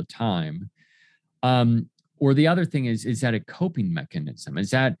something all the time. Or the other thing is that a coping mechanism?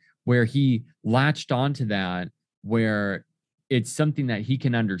 Is that where he latched onto that, where it's something that he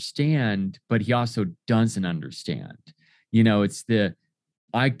can understand, but he also doesn't understand? It's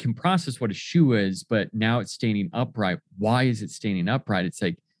I can process what a shoe is, but now it's standing upright. Why is it standing upright? It's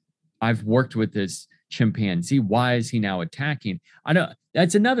like, I've worked with this chimpanzee. Why is he now attacking? I know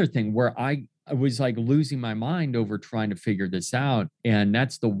that's another thing where I was like losing my mind over trying to figure this out. And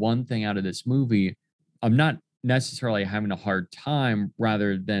that's the one thing out of this movie, I'm not necessarily having a hard time,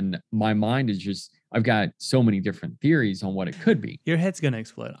 rather than my mind is just, I've got so many different theories on what it could be. Your head's going to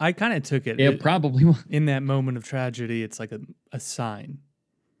explode. I kind of took it. It probably will. In that moment of tragedy, it's like a sign.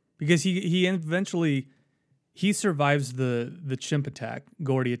 Because he eventually, he survives the chimp attack,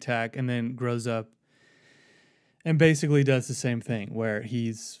 Gordy attack, and then grows up and basically does the same thing, where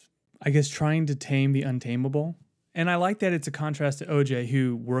he's, I guess, trying to tame the untamable. And I like that it's a contrast to OJ,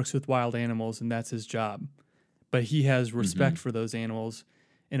 who works with wild animals and that's his job. But he has respect for those animals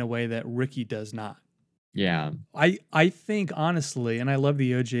in a way that Ricky does not. Yeah. I think, honestly, and I love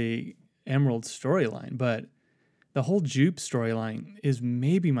the OJ Emerald storyline, but the whole Jupe storyline is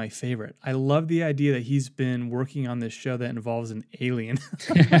maybe my favorite. I love the idea that he's been working on this show that involves an alien.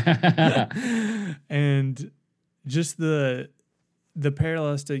 And just the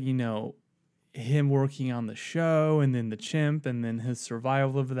parallels to, him working on the show, and then the chimp, and then his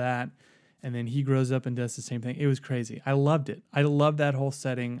survival of that, and then he grows up and does the same thing. It was crazy. I loved it. I love that whole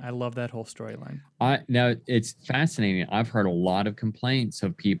setting. I love that whole storyline. Now it's fascinating. I've heard a lot of complaints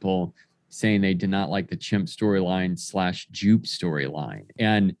of people saying they did not like the chimp storyline / Jupe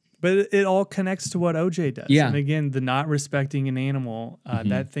storyline. But it all connects to what OJ does. Yeah. And again, the not respecting an animal,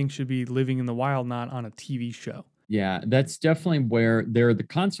 that thing should be living in the wild, not on a TV show. Yeah, that's definitely where there are the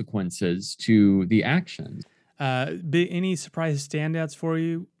consequences to the actions. Any surprise standouts for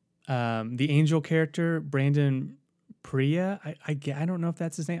you? The angel character, Brandon Priya. I don't know if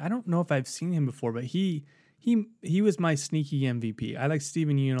that's his name. I don't know if I've seen him before, but he was my sneaky MVP. I like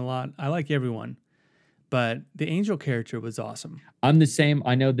Steven Yeun a lot. I like everyone. but the Angel character was awesome. I'm the same.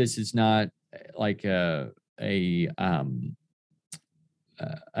 I know this is not like a an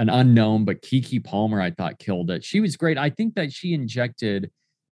unknown, but Kiki Palmer I thought killed it. She was great. I think that she injected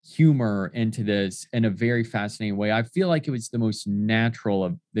humor into this in a very fascinating way. I feel like it was the most natural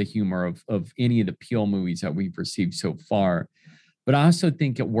of the humor of any of the Peele movies that we've received so far. But I also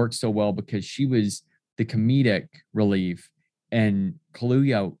think it worked so well because she was the comedic relief, and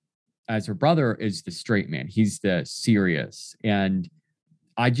Kaluuya, as her brother, is the straight man. He's the serious, and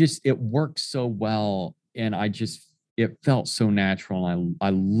it worked so well, and it felt so natural, and I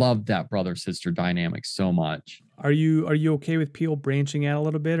love that brother sister dynamic so much. Are you okay with Peele branching out a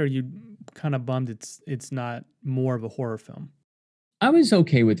little bit, or are you kind of bummed it's not more of a horror film? I was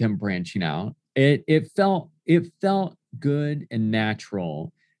okay with him branching out. It felt good and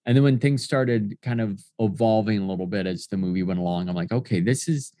natural. And then when things started kind of evolving a little bit as the movie went along, I'm like, okay, this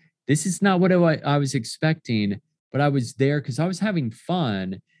is not what I was expecting, but I was there because I was having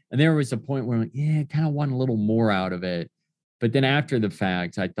fun. And there was a point where I'm like, yeah, I kind of want a little more out of it. But then after the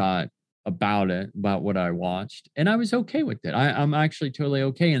fact, I thought about what I watched, and I was okay with it. I'm actually totally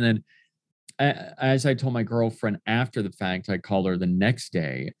okay. And then as I told my girlfriend after the fact, I called her the next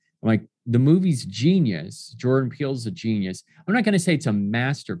day. I'm like, the movie's genius. Jordan Peele's a genius. I'm not going to say it's a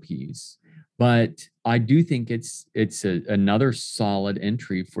masterpiece, but I do think it's another solid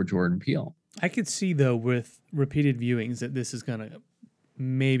entry for Jordan Peele. I could see though with repeated viewings that this is gonna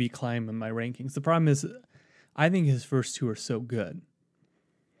maybe climb in my rankings. The problem is, I think his first two are so good.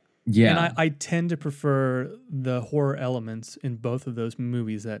 And Yeah, I tend to prefer the horror elements in both of those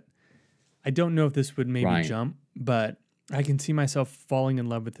movies that I don't know if this would maybe right. jump, but I can see myself falling in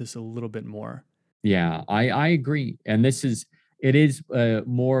love with this a little bit more. Yeah, I agree. And it is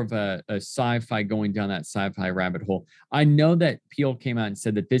more of a sci-fi going down that sci-fi rabbit hole. I know that Peele came out and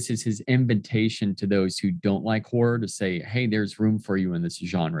said that this is his invitation to those who don't like horror to say, hey, there's room for you in this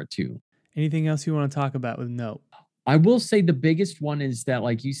genre too. Anything else you want to talk about with Nope? I will say the biggest one is that,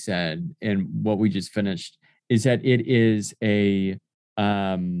 like you said, and what we just finished, is that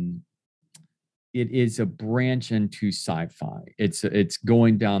um it is a branch into sci-fi. It's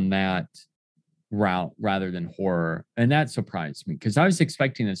going down that route rather than horror. And that surprised me because I was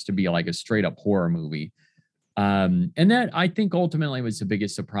expecting this to be like a straight up horror movie. And that I think ultimately was the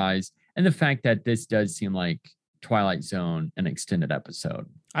biggest surprise. And the fact that this does seem like Twilight Zone, an extended episode.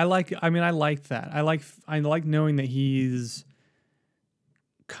 I like that. I like knowing that he's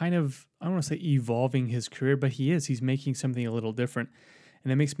kind of, I don't want to say evolving his career, but he is. He's making something a little different.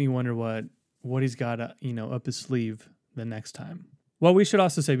 And that makes me wonder what he's got up his sleeve the next time. Well, we should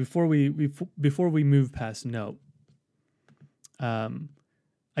also say before we move past Nope, I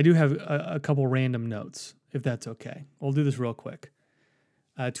do have a couple random notes, if that's okay. We'll do this real quick.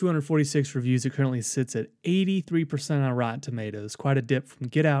 246 reviews. It currently sits at 83% on Rotten Tomatoes. Quite a dip from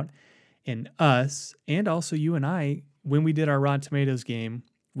Get Out and Us, and also you and I. When we did our Rotten Tomatoes game,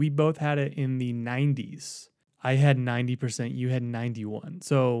 we both had it in the 90s. I had 90%. You had 91.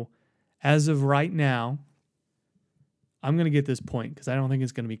 So as of right now, I'm going to get this point because I don't think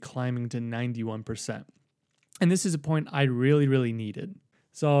it's going to be climbing to 91%. And this is a point I really, really needed.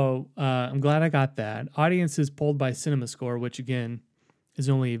 So I'm glad I got that. Audiences polled by CinemaScore, which again is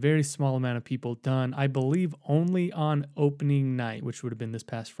only a very small amount of people done, I believe only on opening night, which would have been this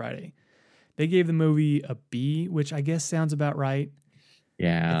past Friday. They gave the movie a B, which I guess sounds about right.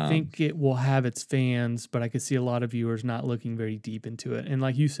 Yeah. I think it will have its fans, but I could see a lot of viewers not looking very deep into it. And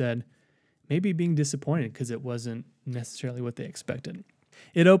like you said, maybe being disappointed because it wasn't necessarily what they expected.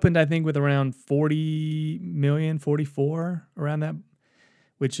 It opened, I think, with around 40 million, 44, around that,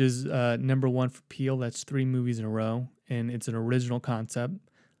 which is number one for Peele. That's 3 movies in a row, and it's an original concept.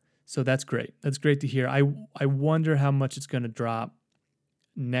 So that's great. That's great to hear. I wonder how much it's going to drop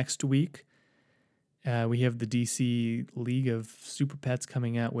next week. We have the DC League of Super Pets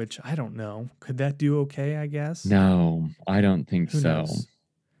coming out, which I don't know. Could that do okay, I guess? No, I don't think Who so. knows?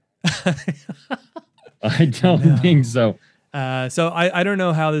 I don't think so. So I don't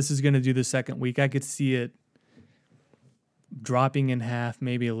know how this is going to do the second week. I could see it dropping in half,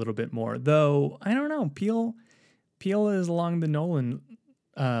 maybe a little bit more. Though, I don't know. Peele is along the Nolan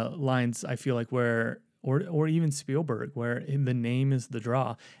lines, I feel like, or even Spielberg, where the name is the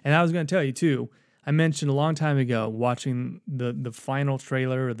draw. And I was going to tell you, too, I mentioned a long time ago, watching the final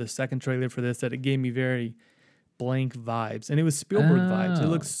trailer or the second trailer for this, that it gave me very blank vibes. And it was Spielberg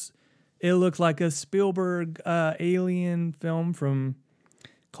vibes. It looked like a Spielberg alien film from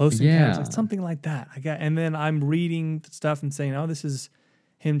Close Encounters, like something like that. And then I'm reading stuff and saying, "Oh, this is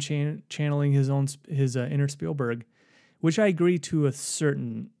him channeling his inner Spielberg," which I agree to a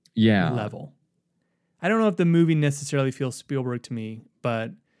certain level. I don't know if the movie necessarily feels Spielberg to me,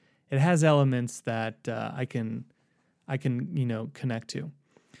 but it has elements that I can connect to.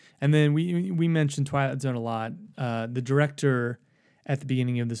 And then we mentioned Twilight Zone a lot. The director at the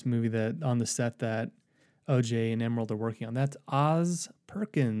beginning of this movie that on the set that OJ and Emerald are working on, that's Oz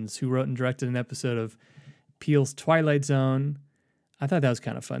Perkins, who wrote and directed an episode of Peele's Twilight Zone. I thought that was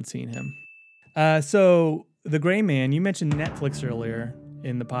kind of fun seeing him. So The Gray Man, you mentioned Netflix earlier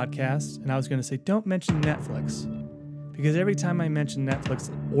in the podcast, and I was going to say, don't mention Netflix, because every time I mention Netflix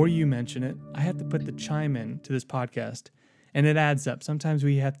or you mention it, I have to put the chime in to this podcast, and it adds up. Sometimes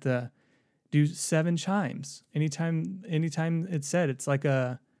we have to do 7 chimes. Anytime it's said, it's like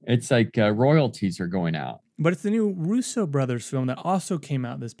royalties are going out. But it's the new Russo brothers film that also came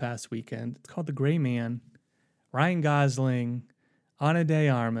out this past weekend. It's called The Gray Man. Ryan Gosling, Ana de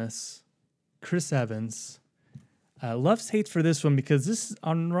Armas, Chris Evans. Loves hates for this one because this is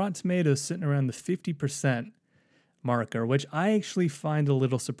on Rotten Tomatoes sitting around the 50% marker, which I actually find a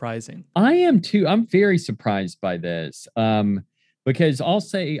little surprising. I am too. I'm very surprised by this because I'll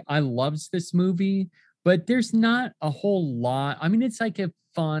say I loves this movie, but there's not a whole lot. I mean, it's like a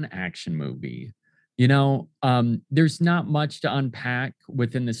fun action movie. There's not much to unpack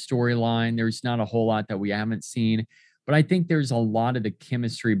within the storyline. There's not a whole lot that we haven't seen, but I think there's a lot of the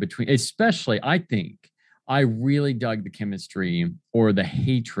chemistry between, especially I really dug the chemistry or the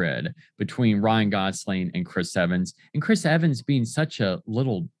hatred between Ryan Gosling and Chris Evans, and Chris Evans being such a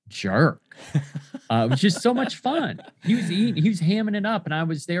little jerk. It was just so much fun. He was hamming it up, and I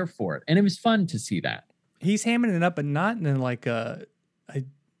was there for it, and it was fun to see that. He's hamming it up, but not in like a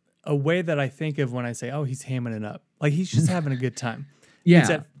way that I think of when I say, "Oh, he's hamming it up." Like he's just having a good time.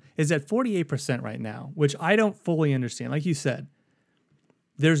 Yeah, it's at 48% right now, which I don't fully understand. Like you said,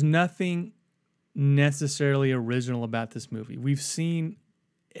 there's nothing necessarily original about this movie. We've seen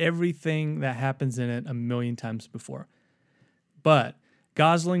everything that happens in it a million times before. But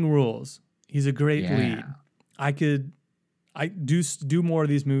Gosling rules. He's a great lead. I do more of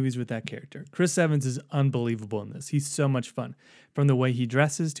these movies with that character. Chris Evans is unbelievable in this. He's so much fun. From the way he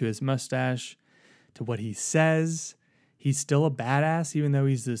dresses to his mustache to what he says. He's still a badass even though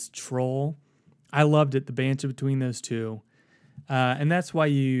he's this troll. I loved it, the banter between those two. And that's why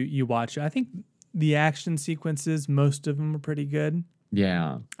you watch it. I think the action sequences, most of them are pretty good.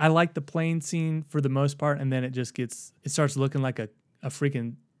 Yeah. I like the plane scene for the most part, and then it starts looking like a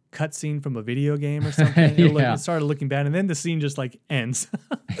freaking cutscene from a video game or something. It started looking bad, and then the scene just like ends.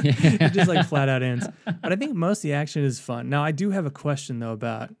 It just like flat out ends. But I think most of the action is fun. Now, I do have a question though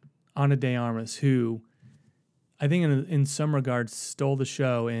about Ana de Armas, who I think in some regards stole the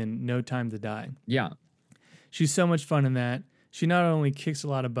show in No Time to Die. Yeah. She's so much fun in that. She not only kicks a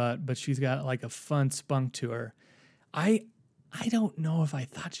lot of butt, but she's got like a fun spunk to her. I don't know if I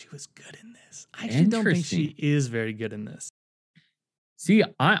thought she was good in this. I actually don't think she is very good in this. See,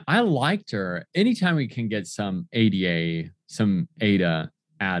 I liked her. Anytime we can get some Ada,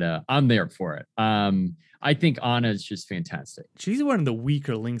 I'm there for it. I think Anna is just fantastic. She's one of the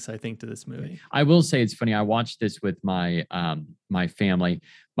weaker links, I think, to this movie. I will say it's funny. I watched this with my my family.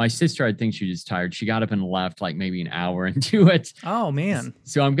 My sister, I think she was tired. She got up and left like maybe an hour into it. Oh, man.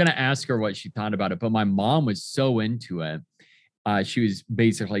 So I'm going to ask her what she thought about it. But my mom was so into it. She was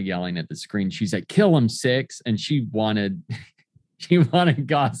basically yelling at the screen. She's like, kill him, 6. And she wanted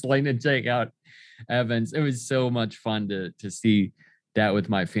Gosling to take out Evans. It was so much fun to see that with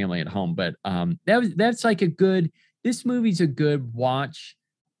my family at home. But that's like this movie's a good watch.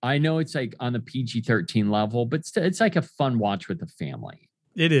 I know it's like on the PG-13 level, but it's like a fun watch with the family.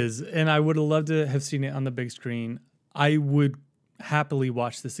 It is. And I would have loved to have seen it on the big screen. I would happily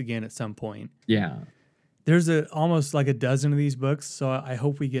watch this again at some point. Yeah. There's almost like a dozen of these books, so I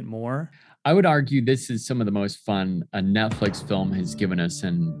hope we get more. I would argue this is some of the most fun a Netflix film has given us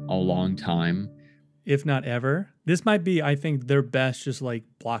in a long time. If not ever. This might be, I think, their best just like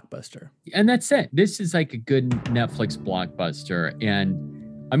blockbuster. And that's it. This is like a good Netflix blockbuster.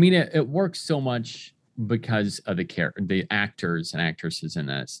 And I mean, it works so much because of the actors and actresses in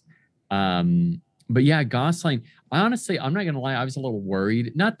this. But yeah, Gosling, I'm not going to lie. I was a little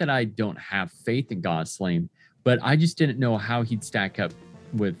worried. Not that I don't have faith in Gosling, but I just didn't know how he'd stack up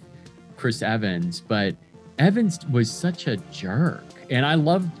with Chris Evans. But Evans was such a jerk. And I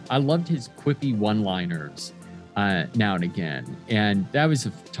loved his quippy one-liners now and again. And that was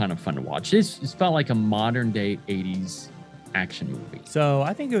a ton of fun to watch. This felt like a modern day 80s action movie. So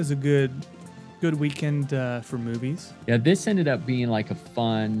I think it was a good weekend for movies. Yeah, this ended up being like a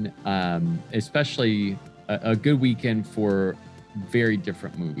fun, especially a good weekend for very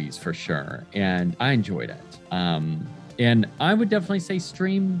different movies for sure. And I enjoyed it. And I would definitely say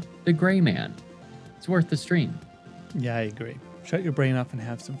stream The Gray Man. it's worth the stream. Yeah, I agree. Shut your brain off and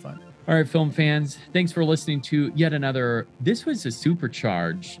have some fun. All right, film fans, thanks for listening to yet another. This was a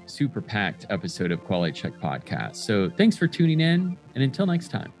supercharged, super packed episode of Quality Check Podcast. So thanks for tuning in. And until next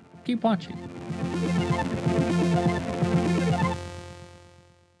time, keep watching.